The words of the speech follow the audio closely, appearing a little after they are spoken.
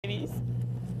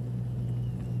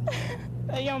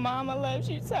Your mama loves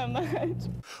you so much.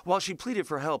 While she pleaded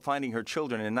for help finding her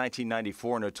children in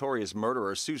 1994, notorious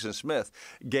murderer Susan Smith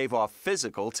gave off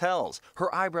physical tells.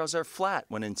 Her eyebrows are flat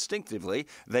when instinctively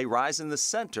they rise in the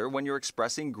center when you're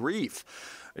expressing grief.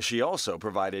 She also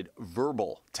provided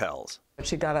verbal tells.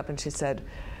 She got up and she said,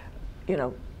 you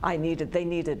know, they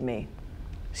needed me.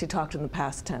 She talked in the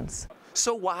past tense.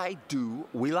 So why do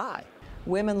we lie?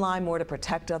 Women lie more to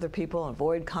protect other people and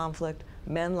avoid conflict.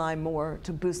 Men lie more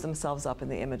to boost themselves up in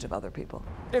the image of other people.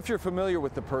 If you're familiar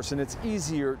with the person, it's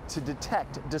easier to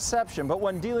detect deception. But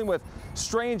when dealing with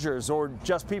strangers or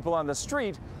just people on the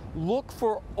street, look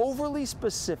for overly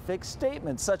specific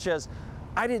statements such as,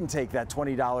 I didn't take that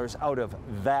 $20 out of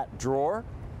that drawer.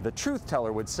 The truth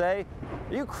teller would say,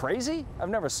 are you crazy? I've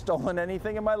never stolen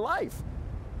anything in my life.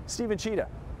 Stephen Cheetah,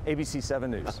 ABC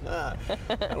 7 News. I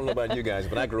don't know about you guys,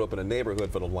 but I grew up in a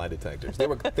neighborhood full of lie detectors. They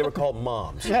were called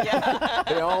moms. Yeah.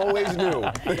 They always knew.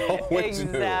 They always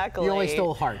exactly. knew. You always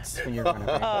stole hearts when you were growing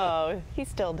up. Oh, he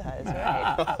still does,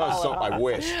 right? So I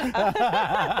wish.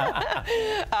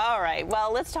 All right.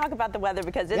 Well, let's talk about the weather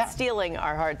because it's stealing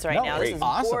our hearts right now. This is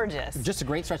gorgeous. Just a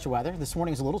great stretch of weather. This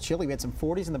morning's a little chilly. We had some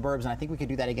 40s in the burbs, and I think we could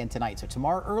do that again tonight. So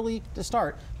tomorrow early to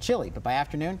start, chilly, but by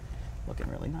afternoon, looking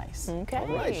really nice. Okay. All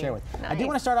right, share with. Nice. I do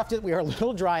want to start off, we are a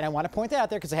little dry, and I want to point that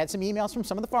out there because I had some emails from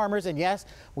some of the farmers, and yes,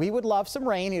 we would love some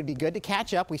rain. It would be good to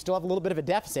catch up. We still have a little bit of a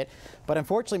deficit, but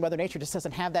unfortunately, Mother Nature just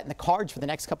doesn't have that in the cards for the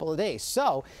next couple of days.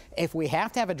 So if we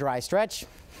have to have a dry stretch,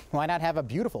 why not have a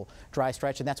beautiful dry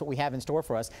stretch? And that's what we have in store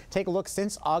for us. Take a look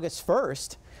since August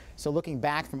 1st. So looking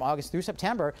back from August through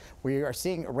September, we are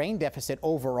seeing a rain deficit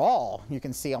overall. You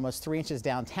can see almost 3 inches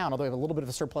downtown, although we have a little bit of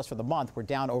a surplus for the month. We're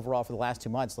down overall for the last 2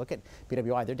 months. Look at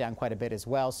BWI, they're down quite a bit as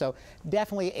well. So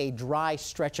definitely a dry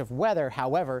stretch of weather.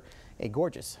 However, a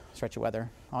gorgeous stretch of weather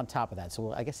on top of that. So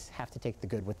we'll, I guess, have to take the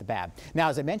good with the bad. Now,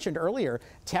 as I mentioned earlier,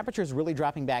 temperatures really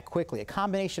dropping back quickly. A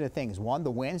combination of things. One,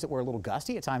 the winds that were a little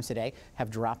gusty at times today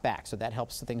have dropped back. So that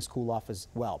helps things cool off as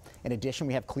well. In addition,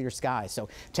 we have clear skies. So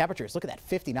temperatures, look at that,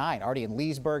 59 already in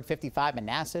Leesburg, 55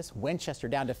 Manassas, Winchester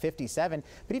down to 57,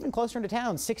 but even closer into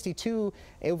town, 62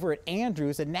 over at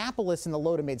Andrews, Annapolis in the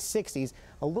low to mid 60s.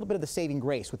 A little bit of the saving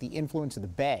grace with the influence of the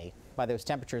bay by those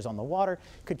temperatures on the water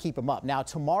could keep them up. Now,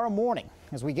 tomorrow morning,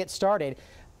 as we get started,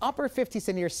 upper 50s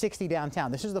to near 60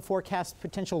 downtown. This is the forecast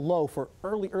potential low for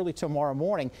early tomorrow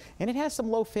morning, and it has some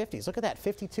low 50s. Look at that,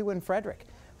 52 in Frederick,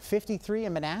 53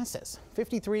 in Manassas,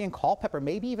 53 in Culpeper,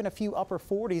 maybe even a few upper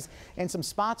 40s in some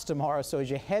spots tomorrow. So as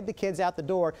you head the kids out the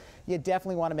door, you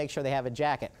definitely want to make sure they have a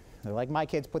jacket. They're like my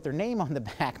kids, put their name on the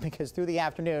back because through the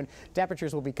afternoon,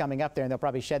 temperatures will be coming up there and they'll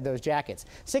probably shed those jackets.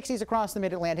 60s across the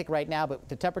mid-Atlantic right now, but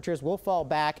the temperatures will fall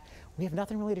back. We have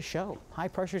nothing really to show. High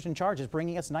pressures and charges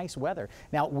bringing us nice weather.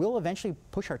 Now, we'll eventually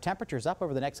push our temperatures up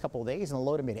over the next couple of days in the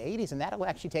low to mid-80s, and that'll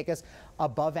actually take us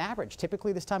above average.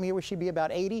 Typically, this time of year, we should be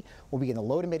about 80. We'll be in the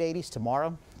low to mid-80s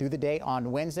tomorrow through the day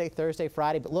on Wednesday, Thursday,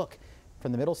 Friday. But look,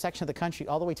 from the middle section of the country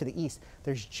all the way to the east,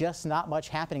 there's just not much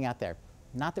happening out there.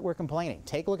 Not that we're complaining.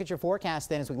 Take a look at your forecast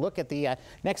then as we look at the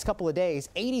next couple of days.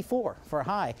 84 for a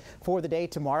high for the day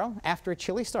tomorrow after a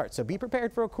chilly start. So be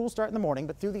prepared for a cool start in the morning,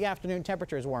 but through the afternoon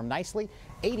temperatures warm nicely.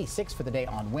 86 for the day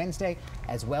on Wednesday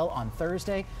as well on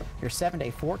Thursday. Your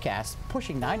 7-day forecast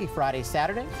pushing 90 Friday,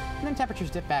 Saturday, and then temperatures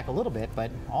dip back a little bit,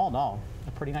 but all in all,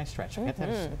 a pretty nice stretch. Get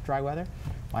that dry weather.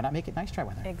 Why not make it nice dry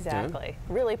weather? Exactly.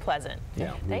 Really pleasant.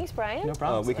 Yeah. Thanks, Brian. No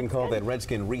problem. We can call that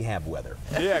Redskin rehab weather.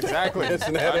 Yeah, exactly. I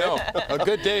know. A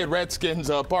good day at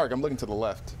Redskins Park. I'm looking to the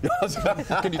left.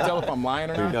 Can you tell if I'm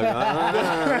lying or not?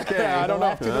 Okay, I don't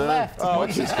know. To the left. Oh,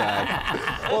 what's this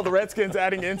guy? Well, the Redskins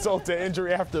adding insult to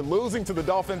injury after losing to the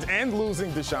Dolphins and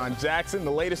losing Deshaun Jackson,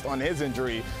 the latest on his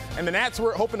injury. And the Nats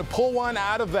were hoping to pull one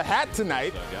out of the hat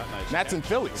tonight. Nats and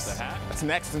Phillies. That's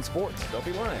next in sports. Don't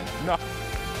be lying. No.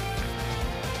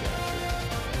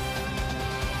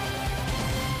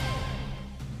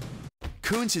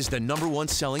 Koons is the #1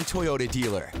 selling Toyota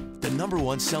dealer, the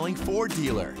 #1 selling Ford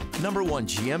dealer, #1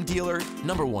 GM dealer,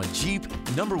 #1 Jeep,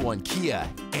 #1 Kia,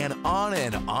 and on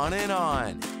and on and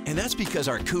on. And that's because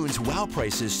our Koons wow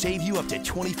prices save you up to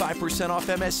 25% off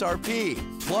MSRP.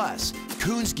 Plus,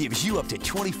 Koons gives you up to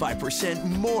 25%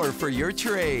 more for your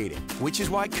trade, which is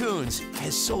why Koons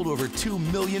has sold over 2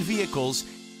 million vehicles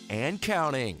and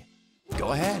counting.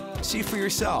 Go ahead, see for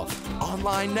yourself.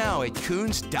 Online now at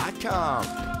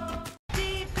Koons.com.